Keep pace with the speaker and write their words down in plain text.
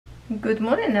Good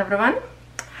morning, everyone.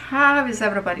 How is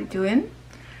everybody doing?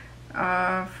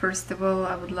 First of all,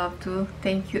 I would love to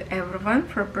thank you everyone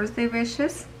for birthday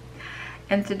wishes.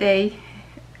 And today,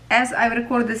 as I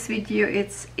record this video,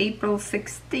 it's April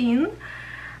 16,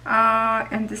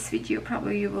 and this video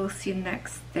probably you will see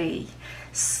next day.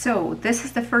 So this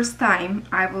is the first time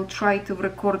I will try to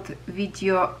record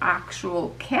video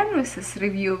actual canvases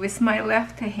review with my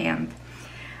left hand.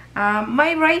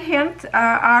 My right hand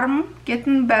arm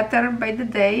getting better by the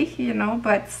day, you know,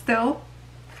 but still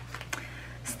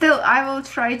I will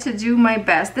try to do my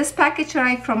best. This package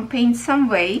arrived from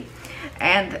Paintsomeway,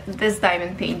 and these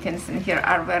diamond paintings in here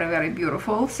are very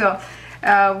beautiful. So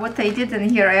what I did in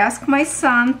here, I asked my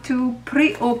son to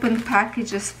pre-open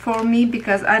packages for me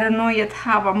because I don't know yet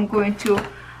how I'm going to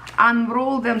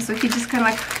unroll them. So he just kind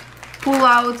of like pull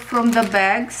out from the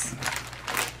bags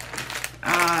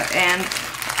and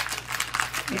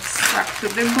it's stuck to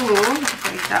the glue.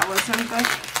 Okay, that wasn't a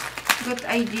good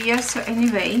idea. So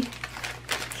anyway,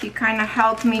 he kind of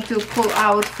helped me to pull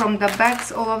out from the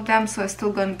bags all of them, so it's still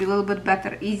going to be a little bit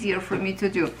better, easier for me to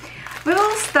do. We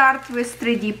will start with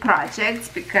 3D projects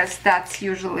because that's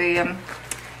usually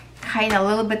kind of a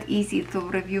little bit easy to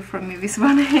review for me with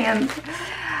one hand.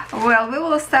 Well, we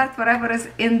will start whatever is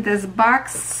in this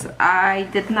box. I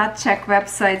did not check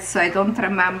websites, so I don't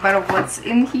remember what's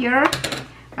in here.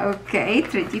 Okay,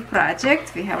 3D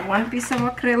project. We have one piece of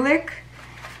acrylic.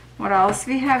 What else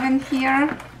we have in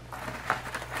here?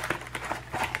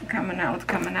 Coming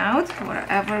out,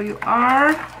 wherever you are.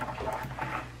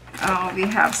 We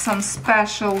have some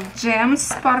special gems,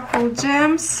 sparkle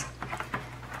gems.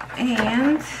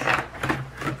 And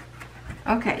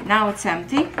okay, now it's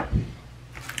empty.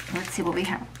 Let's see what we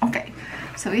have. Okay,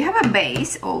 so we have a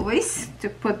base always to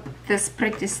put this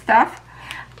pretty stuff.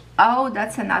 Oh,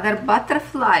 that's another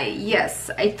butterfly. Yes,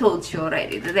 I told you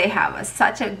already that they have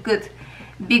such a good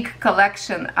big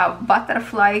collection of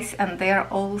butterflies, and they are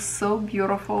all so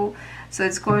beautiful. So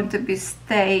it's going to be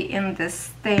stay in the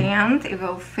stand. It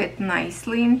will fit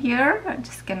nicely in here. I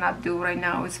just cannot do right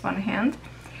now with one hand.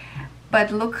 But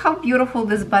look how beautiful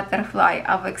this butterfly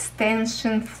of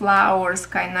extension flowers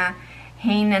kind of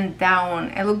hanging down.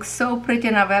 It looks so pretty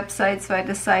on our website, so I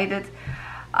decided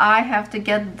I have to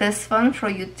get this one for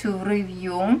you to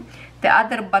review. The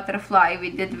other butterfly we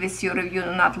did with you review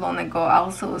not long ago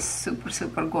also was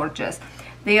super gorgeous.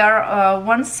 They are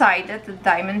one-sided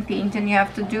diamond painting. You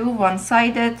have to do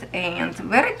one-sided and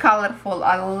very colorful.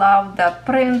 I love the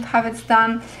print, how it's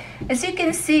done. As you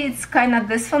can see, it's kind of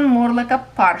this one more like a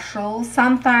partial.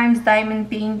 Sometimes diamond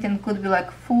painting could be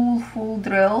like full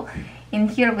drill. In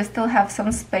here we still have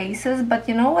some spaces, but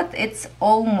you know what, it's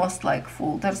almost like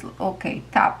full. There's, okay,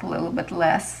 top a little bit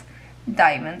less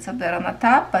diamonds up there on the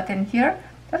top, but in here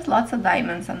there's lots of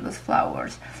diamonds on those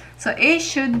flowers. So it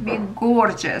should be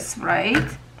gorgeous,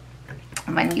 right?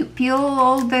 When you peel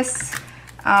all this,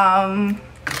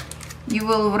 you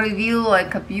will reveal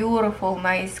like a beautiful,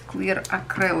 nice, clear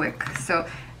acrylic. So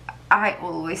I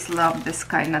always love this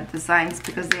kind of designs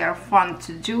because they are fun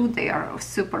to do. They are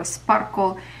super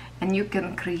sparkle, and you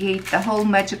can create the whole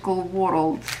magical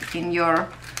world in your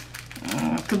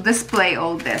to display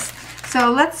all this. So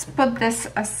let's put this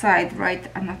aside right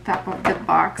on the top of the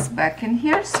box back in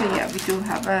here. So yeah, we do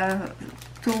have a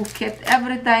toolkit.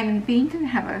 Every diamond painting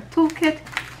have a toolkit.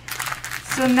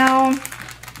 So now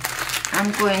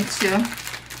I'm going to,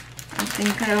 I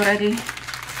think I already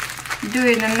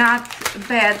doing a not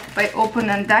bad by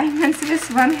opening diamonds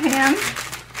with one hand.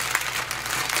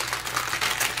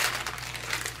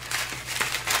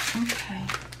 Okay,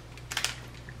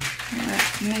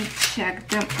 let me check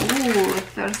them. Oh,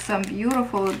 if there's some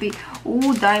beautiful big,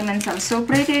 oh, diamonds are so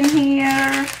pretty in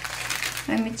here.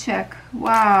 Let me check.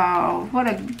 Wow, what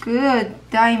a good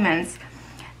diamonds.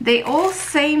 They all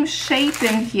same shape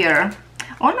in here.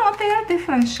 Oh no, they are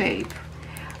different shape.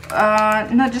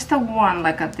 Not just a one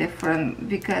like a different,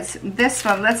 because this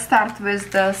one, let's start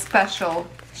with the special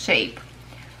shape.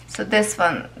 So this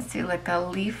one, see, like a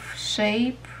leaf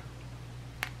shape.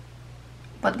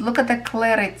 But look at the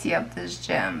clarity of these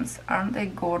gems. Aren't they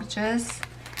gorgeous?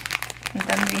 And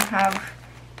then we have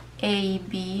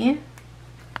AB.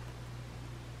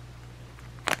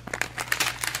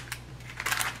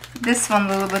 This one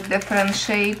a little bit different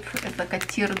shape. It's like a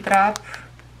teardrop.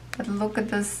 But look at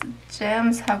those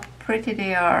gems, how pretty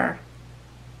they are.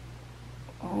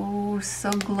 Oh,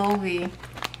 so glowy.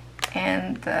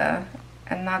 And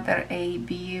another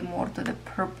AB, more to the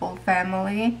purple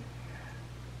family.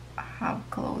 How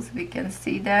close we can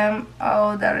see them.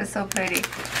 Oh, that is so pretty.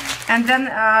 And then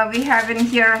we have in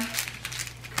here,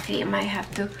 okay, I might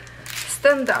have to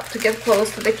stand up to get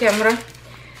close to the camera.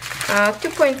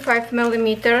 2.5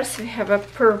 millimeters. We have a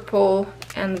purple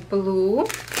and blue,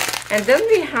 and then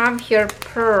we have here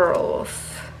pearls,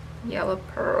 yellow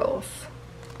pearls.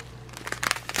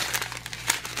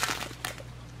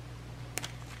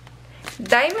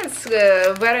 Diamonds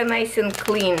very nice and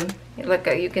clean. Like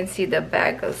you can see the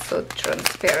bag is so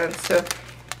transparent, so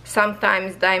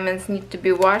sometimes diamonds need to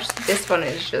be washed. This one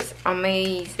is just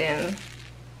amazing.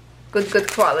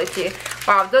 Good quality.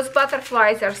 Wow, those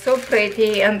butterflies are so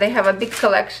pretty, and they have a big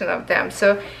collection of them.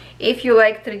 So if you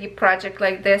like 3D project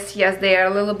like this, yes, they are a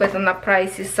little bit on the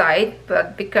pricey side,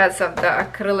 but because of the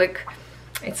acrylic,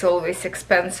 it's always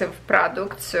expensive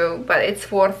product. So but it's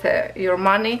worth your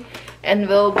money, and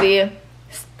will be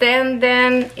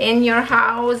standing in your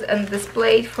house and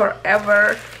displayed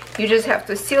forever. You just have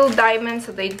to seal diamonds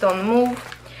so they don't move.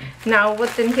 Now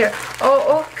what's in here?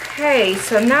 Oh, okay,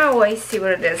 so now I see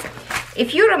what it is.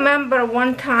 If you remember,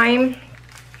 one time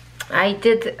I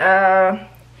did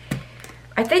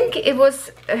I think it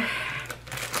was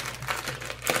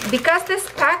because this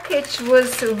package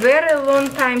was a very long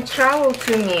time travel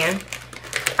to me,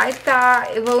 I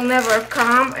thought it will never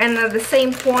come, and at the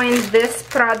same point this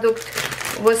product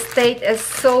was stayed as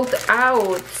sold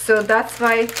out, so that's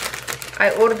why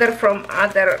I ordered from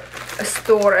other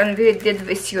store, and we did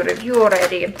this review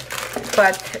already.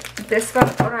 But this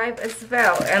one arrived as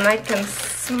well, and I can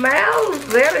smell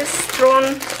very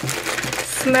strong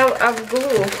smell of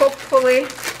glue. Hopefully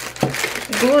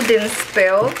glue didn't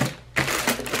spill.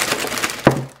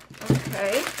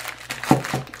 Okay.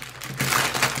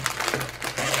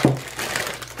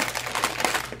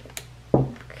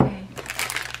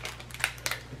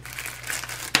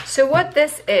 So what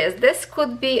this is, this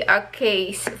could be a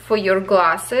case for your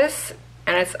glasses,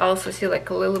 and it's also, see, like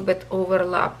a little bit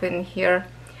overlapping here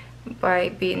by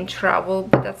being travel,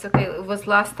 but that's okay. It was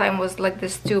last time was like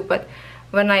this too, but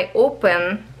when I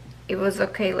open it was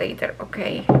okay later.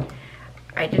 Okay,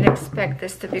 I didn't expect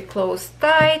this to be closed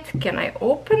tight. Can I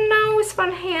open now with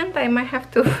one hand? I might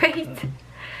have to wait.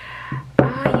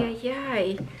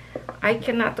 Ay, I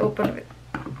cannot open it.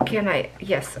 Can I?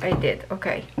 Yes, I did.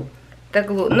 Okay. The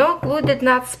glue, no, glue did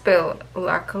not spill,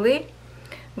 luckily.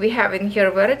 We have in here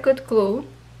very good glue,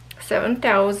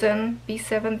 7000,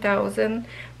 B7000,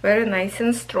 very nice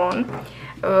and strong,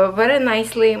 very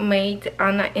nicely made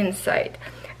on the inside.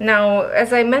 Now,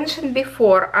 as I mentioned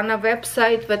before, on a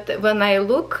website, but when I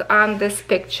look on this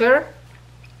picture,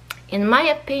 in my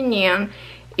opinion,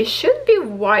 it should be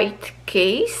white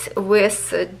case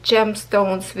with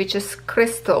gemstones, which is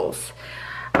crystals.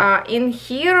 In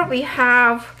here we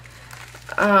have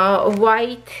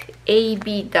white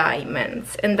AB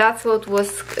diamonds, and that's what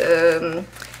was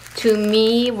to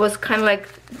me was kind of like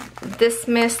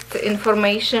dismissed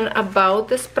information about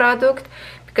this product,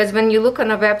 because when you look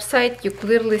on a website you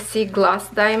clearly see glass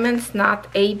diamonds, not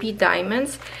AB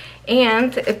diamonds,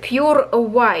 and a pure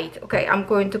white. Okay, I'm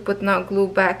going to put now glue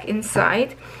back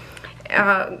inside.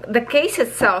 The case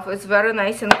itself is very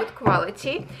nice and good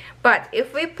quality, but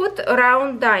if we put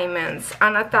round diamonds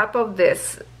on the top of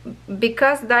this,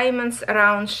 because diamonds are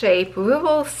round shape, we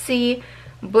will see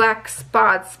black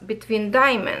spots between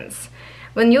diamonds.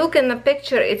 When you look in the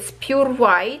picture, it's pure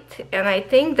white, and I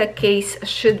think the case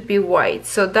should be white.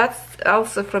 So that's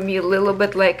also from you a little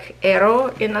bit like arrow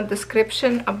in a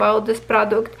description about this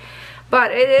product. But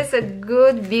it is a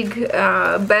good big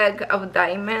bag of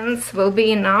diamonds. Will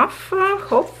be enough,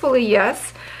 hopefully,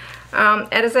 yes.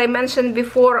 As I mentioned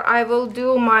before, I will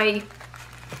do my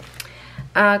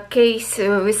case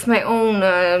with my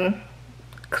own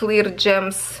clear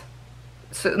gems,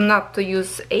 so not to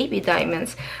use AB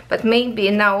diamonds, but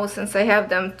maybe now, since I have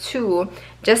them too,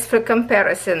 just for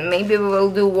comparison, maybe we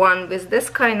will do one with this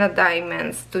kind of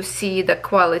diamonds to see the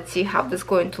quality, how this is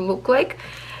going to look like,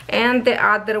 and the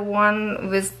other one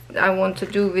with I want to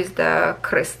do with the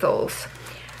crystals,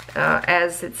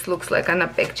 as it looks like on a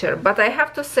picture. But I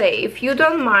have to say, if you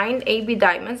don't mind AB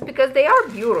diamonds, because they are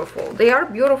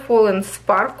beautiful and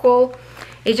sparkle,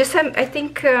 it just I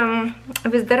think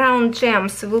with the round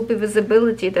gems will be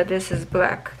visibility that this is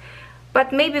black,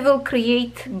 but maybe will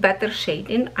create better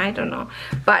shading, I don't know.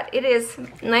 But it is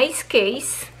nice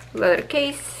case, leather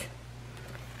case.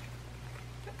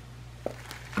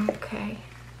 Okay,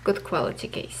 good quality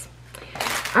case.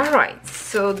 Alright,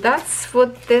 so that's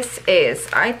what this is.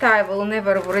 I thought I will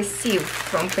never receive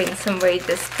from Paintsomeway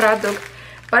this product,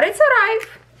 but it's arrived.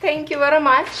 Thank you very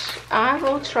much. I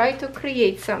will try to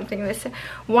create something with it.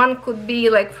 One could be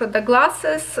like for the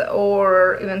glasses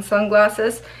or even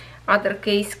sunglasses. Other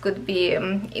case could be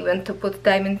even to put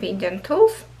diamond painting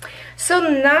tools. So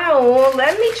now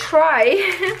let me try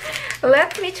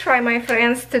let me try, my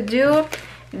friends, to do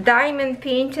diamond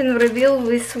painting reveal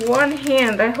with one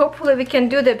hand. Hopefully we can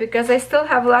do that, because I still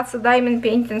have lots of diamond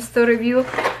paintings to review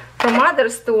from other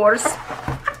stores.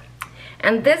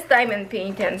 And this diamond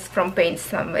paintings from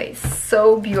Paintsomeway,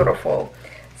 so beautiful.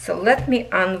 So let me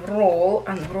unroll,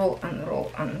 and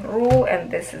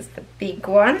this is the big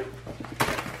one.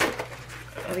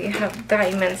 We have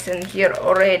diamonds in here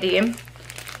already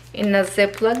in a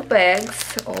Ziploc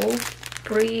bags, all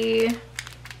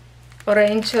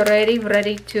pre-arranged already,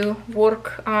 ready to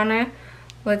work on it.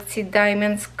 Let's see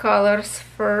diamonds colors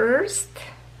first.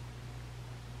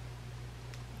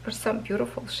 There's some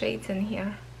beautiful shades in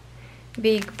here.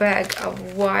 Big bag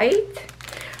of white.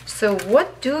 So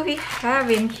what do we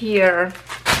have in here?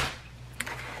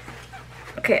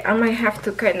 Okay, I might have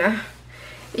to kind of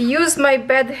use my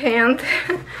bad hand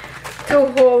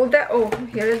to hold that. Oh,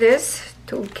 here it is,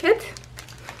 toolkit.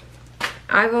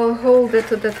 I will hold it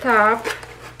to the top.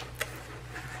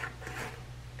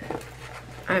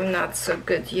 I'm not so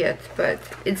good yet, but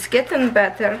it's getting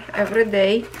better every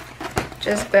day.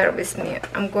 Just bear with me.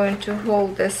 I'm going to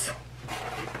hold this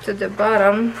to the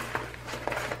bottom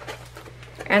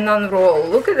and unroll.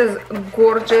 Look at this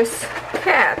gorgeous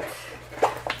cat.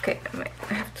 Okay,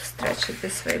 I have to stretch it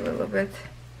this way a little bit.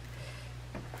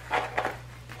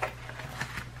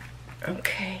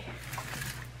 Okay.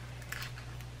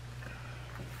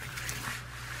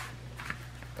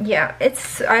 Yeah,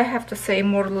 it's, I have to say,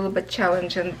 more a little bit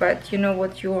challenging, but you know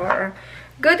what, you are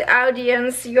a good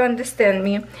audience, you understand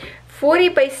me. 40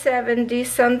 by 70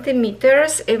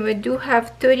 centimeters, and we do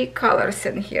have 30 colors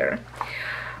in here.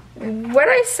 When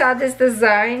I saw this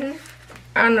design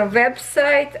on a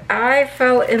website, I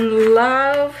fell in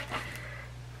love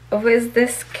with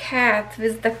this cat,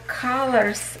 with the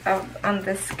colors on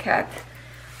this cat.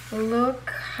 Look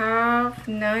how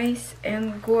nice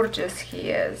and gorgeous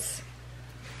he is.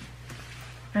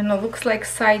 And it looks like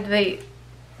sideways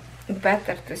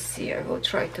better to see. I will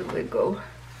try to wiggle.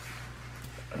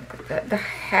 Look at that, the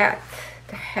hat,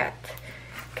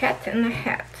 cat in a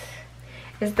hat.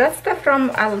 Is that stuff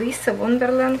from Alice in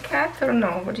Wonderland cat or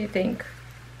no? What do you think?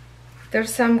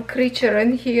 There's some creature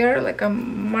in here, like a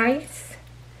mice,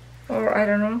 or I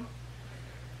don't know.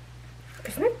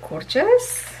 Isn't it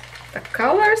gorgeous? The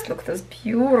colors, look, those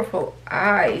beautiful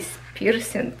eyes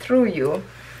piercing through you.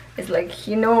 It's like,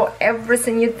 you know,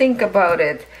 everything you think about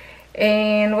it.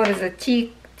 And what is it?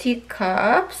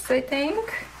 Teacups, I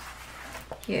think.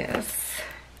 Yes.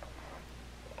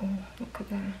 Oh, look at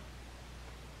that.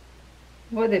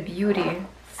 What a beauty.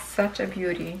 Such a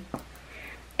beauty.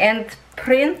 And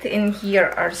print in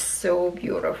here are so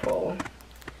beautiful.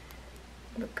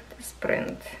 Look at this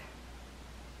print.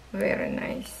 Very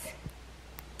nice.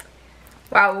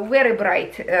 Wow, very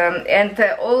bright. And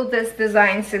all these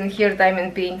designs in here,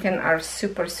 diamond painting, are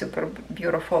super, super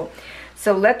beautiful.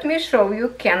 So let me show you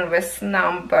canvas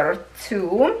number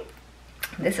 2.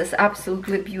 This is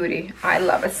absolutely beauty. I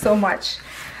love it so much.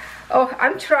 Oh,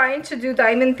 I'm trying to do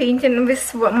diamond painting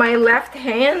with my left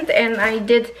hand, and I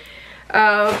did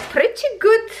pretty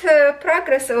good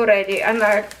progress already on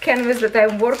a canvas that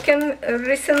I'm working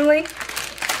recently.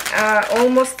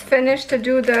 Almost finished to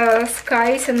do the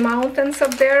skies and mountains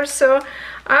up there, so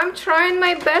I'm trying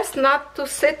my best not to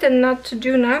sit and not to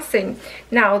do nothing.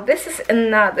 Now this is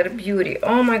another beauty.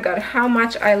 Oh my god, how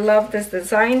much I love this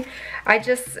design. I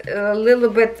just a little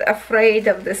bit afraid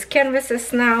of these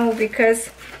canvases now, because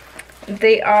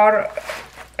they are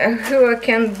a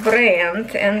Hurricane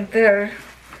brand, and they're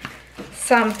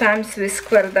sometimes with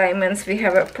square diamonds we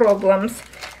have problems.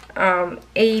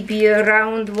 AB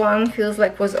round one feels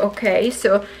like was okay,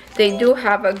 so they do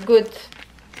have a good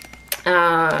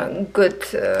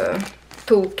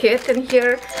toolkit in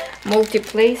here.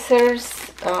 Multi-placers.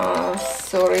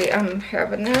 Sorry, I'm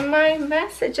having my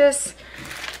messages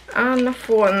on the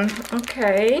phone.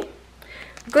 Okay,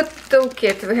 good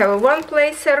toolkit. We have a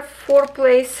 1-placer,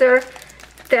 4-placer,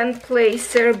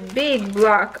 10-placer, big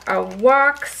block of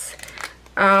wax,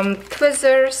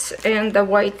 tweezers, and a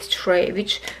white tray,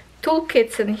 which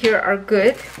toolkits in here are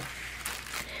good.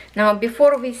 Now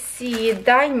before we see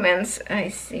diamonds, I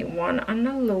see one on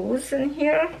a loose in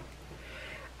here.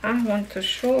 I want to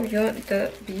show you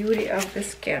the beauty of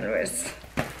this canvas.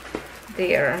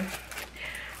 There,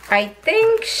 I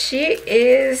think she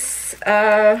is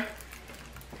a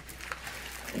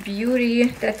beauty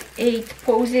that ate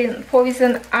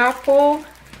poison apple.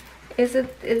 Is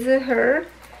it her?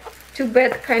 Too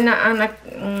bad, kind of on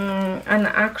an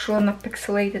actual, on a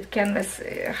pixelated canvas,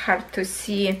 hard to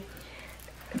see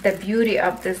the beauty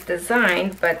of this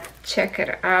design, but check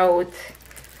it out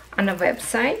on a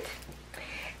website.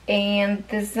 and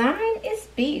design is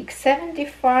big,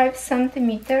 75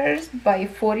 centimeters by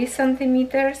 40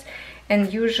 centimeters,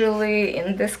 and usually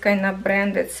in this kind of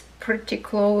brand it's pretty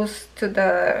close to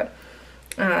the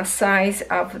size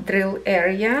of drill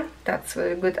area. That's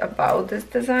really good about these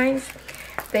designs.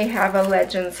 They have a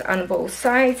legends on both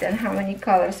sides, and how many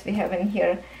colors we have in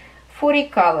here? 40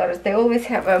 colors. They always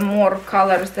have more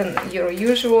colors than your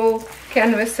usual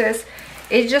canvases.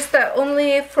 It's just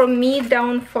only from me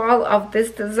downfall of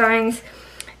these designs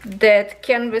that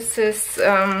canvases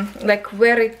like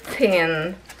very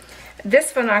thin.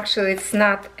 This one actually it's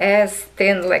not as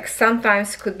thin, like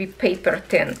sometimes could be paper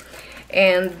thin,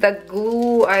 and the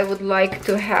glue I would like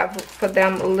to have for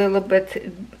them a little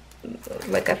bit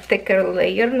like a thicker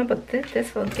layer. No, but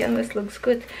this one canvas looks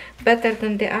good, better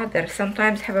than the other.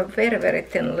 Sometimes have a very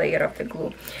thin layer of the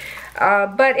glue,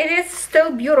 but it is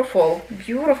still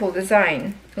beautiful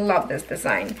design. Love this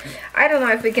design. I don't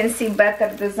know if we can see better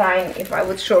design if I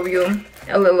would show you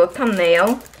a little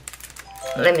thumbnail.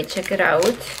 Let me check it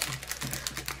out.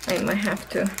 I might have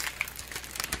to.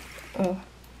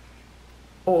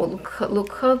 Oh,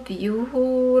 look how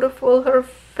beautiful her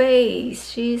face.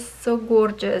 She's so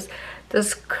gorgeous.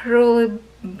 This curly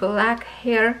black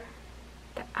hair,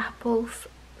 the apples,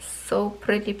 so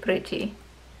pretty.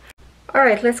 All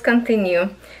right, let's continue.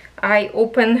 I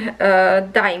open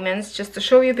diamonds just to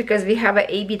show you because we have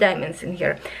AB diamonds in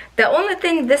here. The only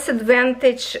thing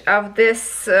disadvantage of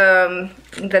this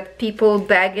that people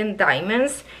bag in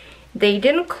diamonds, they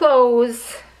didn't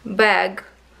close bag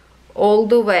all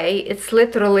the way. It's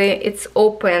literally, it's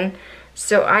open.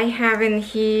 So I have in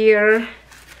here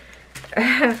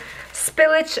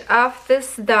spillage of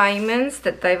this diamonds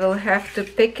that I will have to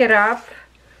pick it up.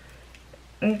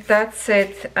 And that's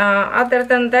it. Other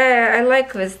than that, I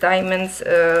like these diamonds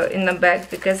in the bag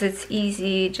because it's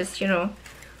easy, just, you know,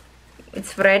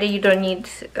 it's ready. You don't need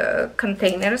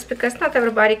containers because not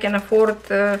everybody can afford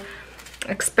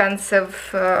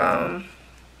expensive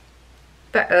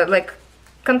like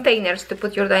containers to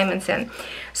put your diamonds in.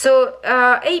 So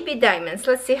AB diamonds,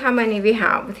 let's see how many we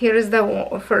have. Here is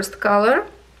the first color,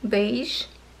 beige.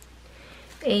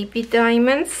 AB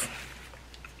diamonds,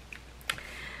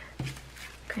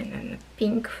 kind of in the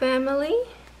pink family.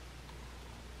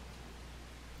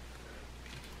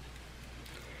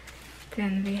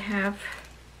 Then we have,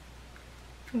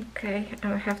 okay,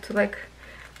 I have to like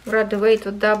right away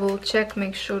to double check,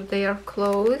 make sure they are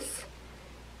closed.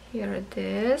 Here it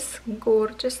is,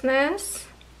 gorgeousness.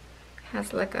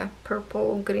 Has like a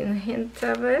purple green hint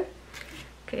of it.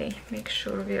 Okay, make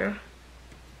sure we're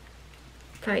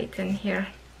tight in here.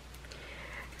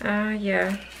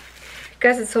 Yeah,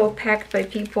 because it's all packed by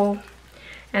people,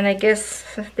 and I guess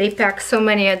they pack so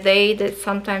many a day that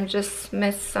sometimes just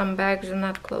miss some bags and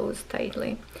not close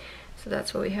tightly. So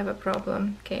that's why we have a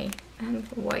problem. Okay, and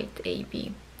white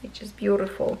AB, which is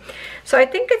beautiful. So I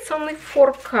think it's only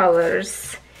 4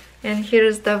 colors. And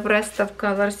here's the rest of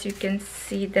colors. You can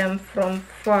see them from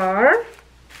far.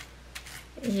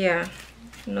 Yeah,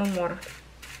 no more.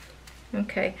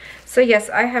 Okay, so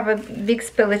yes, I have a big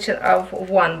spillage of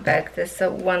one bag. This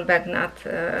one bag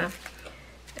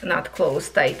not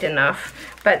closed tight enough.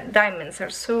 But diamonds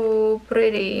are so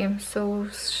pretty, so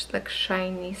like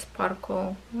shiny,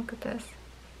 sparkle. Look at this.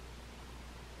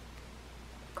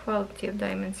 Quality of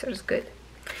diamonds is good.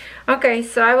 Okay,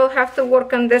 so I will have to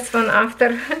work on this one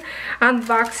after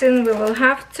unboxing. We will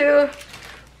have to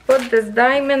put these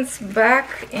diamonds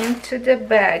back into the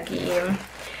baggie.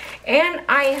 And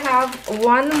I have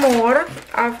one more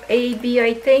of AB,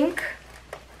 I think.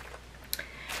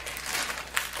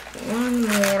 One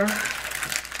more.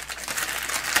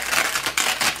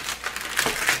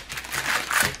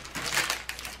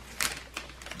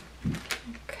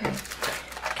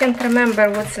 Can't remember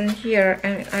what's in here,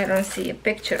 and I don't see a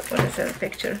picture. What is that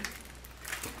picture?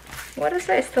 What is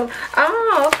that still?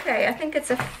 Oh, okay, I think it's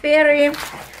a fairy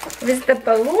with the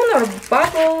balloon or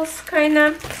bubbles kind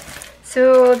of.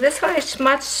 So this one is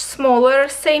much smaller,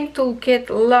 same toolkit.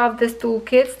 Love these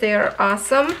toolkits, they are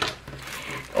awesome.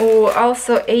 Oh,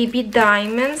 also AB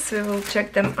diamonds, we will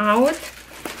check them out.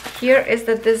 Here is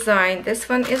the design. This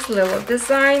one is little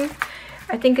design.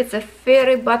 I think it's a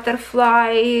fairy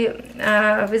butterfly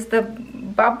with the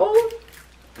bubble.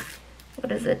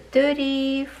 What is it?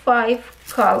 35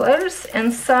 colors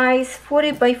and size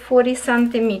 40 by 40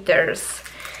 centimeters.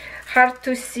 Hard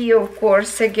to see, of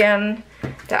course, again,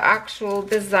 the actual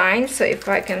design. So if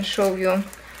I can show you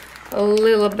a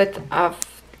little bit of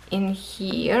in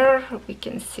here, we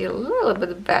can see a little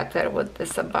bit better what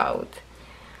this is about.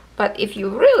 But if you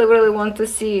really want to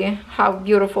see how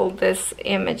beautiful this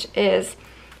image is,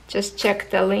 just check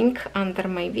the link under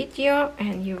my video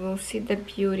and you will see the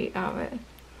beauty of it.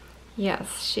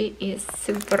 Yes, she is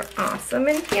super awesome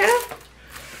in here.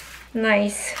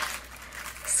 Nice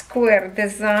square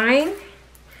design,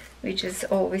 which is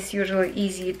always usually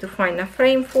easy to find a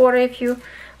frame for if you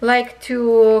like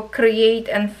to create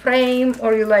and frame,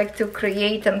 or you like to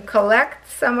create and collect.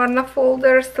 Some are in a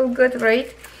folder, still good,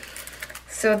 right?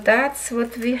 So that's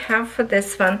what we have for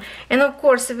this one. And of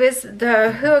course, with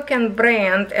the Hook and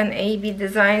Brand and AB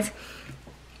Designs,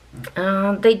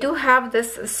 they do have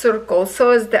this circle,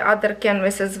 so is the other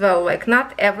canvas as well. Like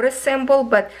not every symbol,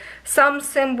 but some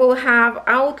symbol have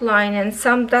outline and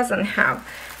some doesn't have.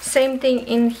 Same thing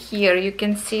in here. You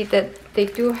can see that they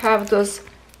do have those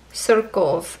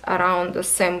circles around the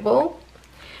symbol,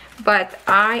 but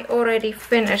I already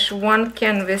finished one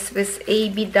canvas with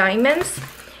AB diamonds,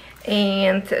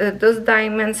 and those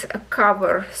diamonds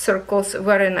cover circles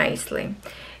very nicely.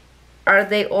 Are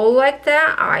they all like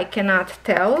that? I cannot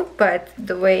tell, but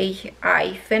the way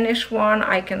I finished one,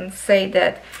 I can say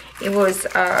that it was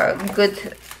a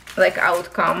good like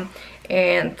outcome,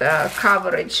 and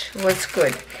coverage was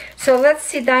good. So let's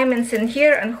see diamonds in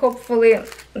here, and hopefully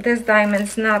this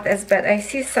diamond's not as bad. I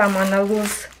see some on a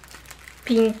loose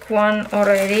pink one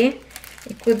already.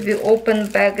 It could be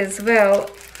open bag as well.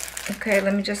 Okay,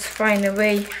 let me just find a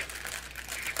way.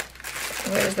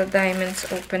 Where's the diamonds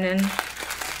opening?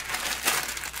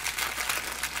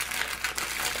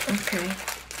 Okay.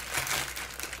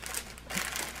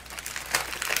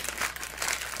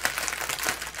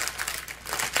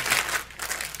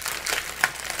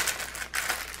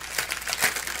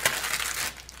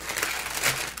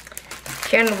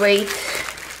 Can't wait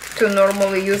to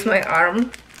normally use my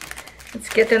arm. It's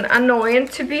getting annoying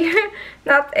to be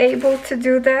not able to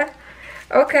do that.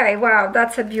 Okay, wow,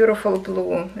 that's a beautiful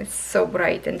blue. It's so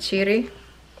bright and cheery.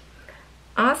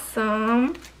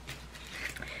 Awesome.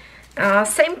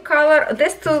 Same color.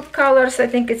 These two colors, I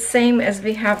think it's same as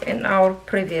we have in our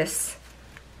previous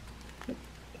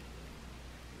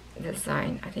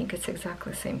design. I think it's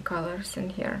exactly same colors in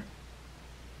here.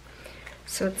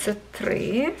 So it's a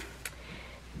 3.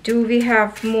 Do we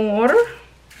have more?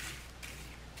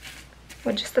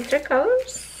 What, just the 3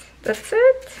 colors? That's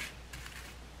it?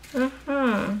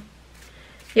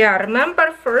 Yeah,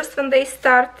 remember first when they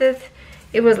started,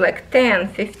 it was like 10,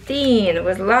 15,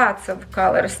 with lots of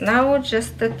colors. Now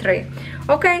just the 3.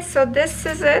 Okay, so this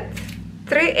is it.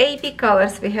 3 AB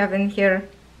colors we have in here.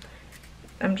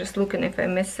 I'm just looking if I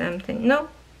missed something. No,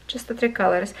 just the 3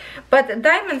 colors. But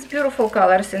diamonds, beautiful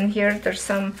colors in here. There's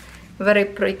some very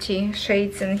pretty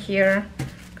shades in here.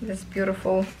 There's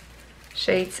beautiful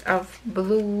shades of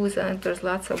blues, and there's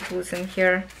lots of blues in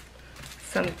here.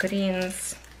 Some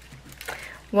greens.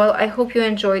 Well, I hope you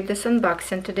enjoyed this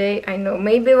unboxing today. I know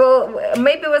maybe it was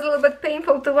a little bit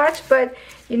painful to watch, but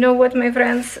you know what, my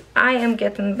friends, I am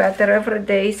getting better every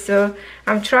day, so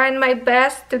I'm trying my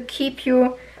best to keep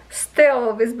you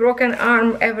still with broken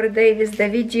arm every day with the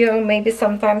video. Maybe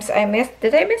sometimes I missed.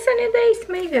 Did I miss any days?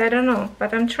 Maybe, I don't know,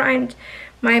 but I'm trying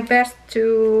my best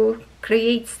to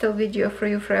create still video for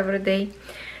you for every day.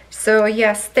 So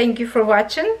yes, thank you for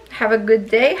watching. Have a good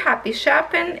day, happy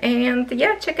shopping, and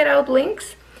yeah, check it out,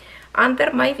 links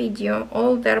under my video,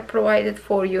 all they're provided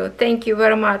for you. Thank you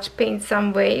very much,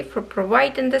 Paintsomeway, for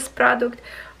providing this product.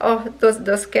 Oh,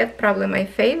 those cat, probably my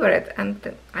favorite,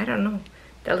 and I don't know,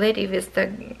 the lady with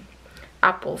the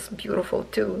apples, beautiful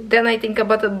too. Then I think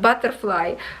about a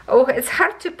butterfly. Oh, it's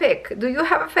hard to pick. Do you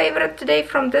have a favorite today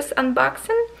from this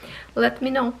unboxing? Let me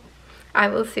know. I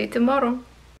will see you tomorrow.